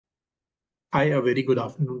Hi, a very good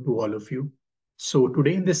afternoon to all of you. So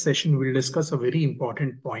today in this session, we'll discuss a very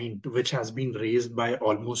important point which has been raised by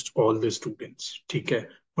almost all the students, ठीक है,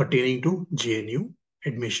 pertaining to JNU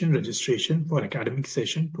admission registration for academic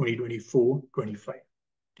session 2024-25,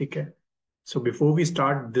 ठीक है. So before we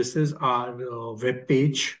start, this is our web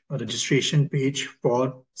page, a registration page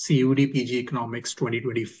for CUET PG Economics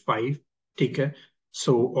 2025, ठीक है.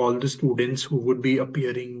 So all the students who would be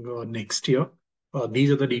appearing next year,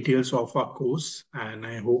 these are the details of our course, and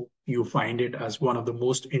I hope you find it as one of the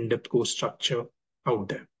most in-depth course structure out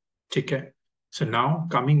there. Okay. So now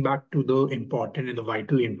coming back to the important and the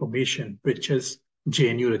vital information, which is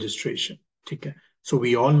JNU registration. Okay. So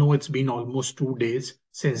we all know it's been almost 2 days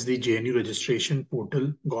since the JNU registration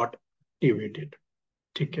portal got activated.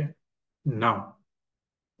 Okay. Now,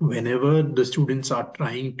 whenever the students are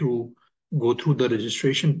trying to go through the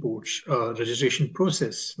registration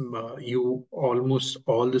process, you almost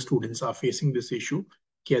all the students are facing this issue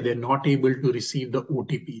that they're not able to receive the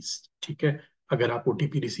OTPs. ठीक है, अगर आप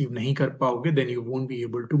OTP receive नहीं कर पाओगे, then you won't be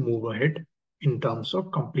able to move ahead in terms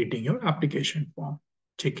of completing your application form.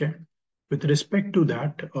 ठीक है, with respect to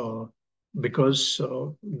that, because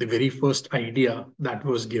the very first idea that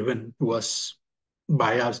was given to us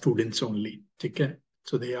by our students only. ठीक है,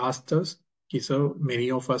 so they asked us, sir,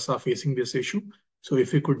 many of us are facing this issue. So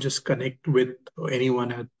if we could just connect with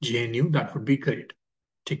anyone at JNU, that would be great.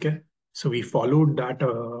 Okay. So we followed that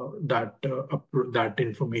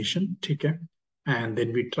information. Okay. And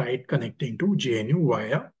then we tried connecting to JNU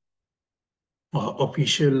via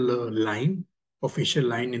official line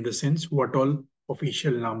in the sense what all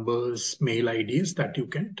official numbers, mail IDs that you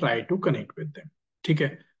can try to connect with them.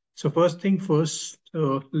 Okay. So first thing first,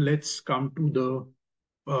 let's come to the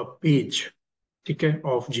page, ठीक है,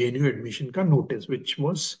 of JNU admission का notice, which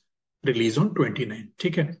was released on 29.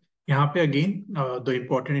 ठीक है, यहाँ पे again the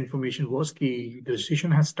important information was कि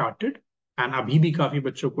registration has started and अभी भी काफी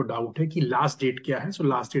बच्चों को डाउट है कि लास्ट डेट क्या है. So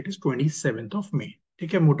last date is 27th of May.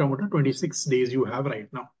 ठीक है, मोटा मोटा 26 days you have right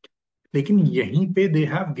now. लेकिन यहीं पे they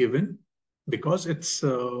have given, because it's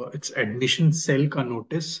admission cell का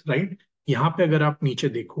notice, right? यहाँ पे अगर आप नीचे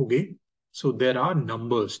देखोगे, so there are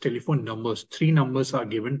numbers, telephone numbers, 3 numbers are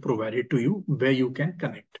given, provided to you where you can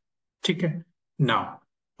connect. ठीक है. Now,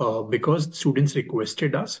 because students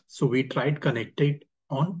requested us, so we tried connecting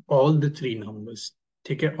on all the 3 numbers.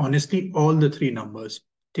 ठीक है, honestly all the 3 numbers.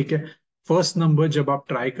 ठीक है, first number जब आप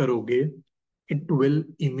try करोगे, it will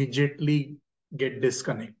immediately get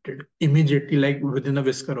disconnected, immediately, like within a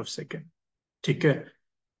whisker of second. ठीक है.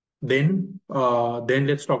 Then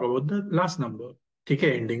let's talk about the last number. ठीक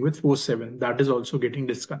है, ending with 47, that is also getting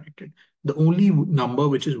disconnected. The only number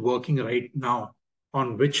which is working right now,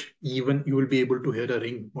 on which even you will be able to hear a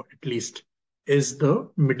ring at least, is the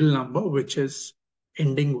middle number, which is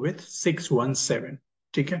ending with 617.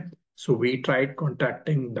 ठीक है, so we tried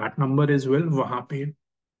contacting that number as well. वहां पे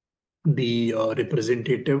the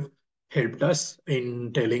representative helped us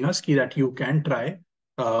in telling us that you can try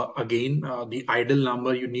again. The ideal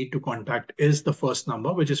number you need to contact is the first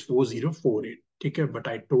number, which is 4048. Okay, but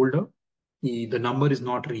I told her the number is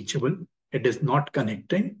not reachable, it is not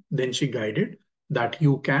connecting. Then she guided that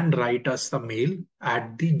you can write us a mail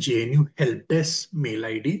at the JNU help desk mail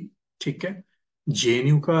ID. Okay,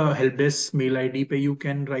 JNU ka help desk mail ID pe you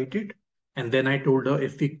can write it. And then I told her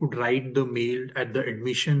if we could write the mail at the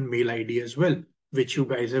admission mail ID as well, which you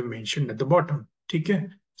guys have mentioned at the bottom. Okay?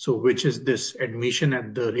 So which is this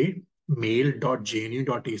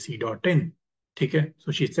admission@mail.jnu.ac.in. Okay?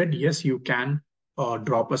 So she said, yes, you can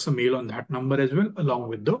drop us a mail on that number as well, along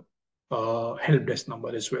with the help desk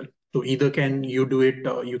number as well. So either can you do it,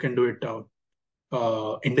 you can do it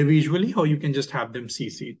individually, or you can just have them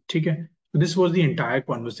CC. Okay? So this was the entire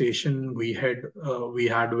conversation we had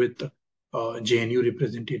with JNU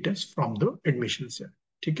representatives from the admission cell.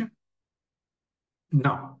 Okay?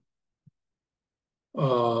 Now,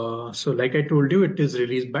 so like I told you, it is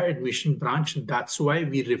released by admission branch. That's why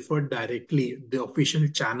we refer directly. The official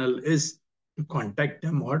channel is to contact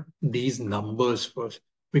them or these numbers first,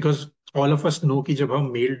 because all of us know कि जब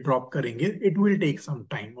हम mail drop करेंगे, it will take some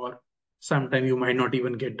time, or sometime you might not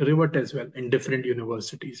even get the revert as well in different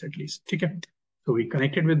universities at least. Okay? So we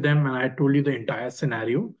connected with them and I told you the entire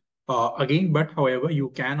scenario. Again, but however, you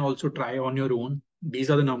can also try on your own. These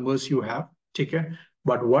are the numbers you have. Okay?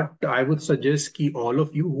 But what I would suggest ki all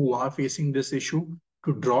of you who are facing this issue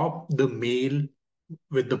to drop the mail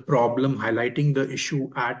with the problem, highlighting the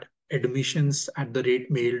issue at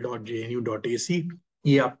admissions@mail.jnu.ac.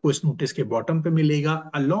 ये आपको इस notice के bottom पे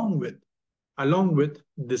मिलेगा, along with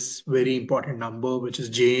this very important number, which is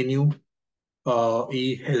JNU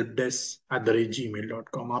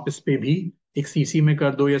helpdesk@gmail.com. आप इस पे भी एक CC में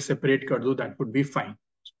कर दो या separate कर दो, that would be fine.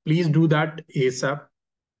 Please do that ASAP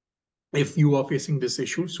if you are facing this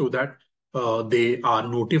issue, so that they are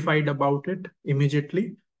notified about it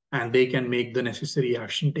immediately and they can make the necessary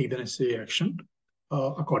action, take the necessary action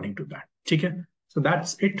according to that. Okay. So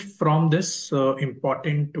that's it from this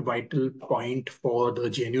important vital point for the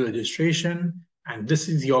JNU registration. And this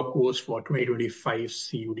is your course for 2025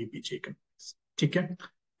 CUET PG Economics. Okay.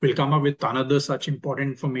 We'll come up with another such important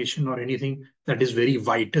information or anything that is very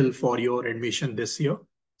vital for your admission this year.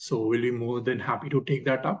 So we'll be more than happy to take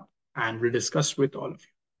that up and we'll discuss with all of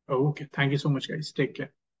you. Okay. Thank you so much, guys. Take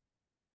care.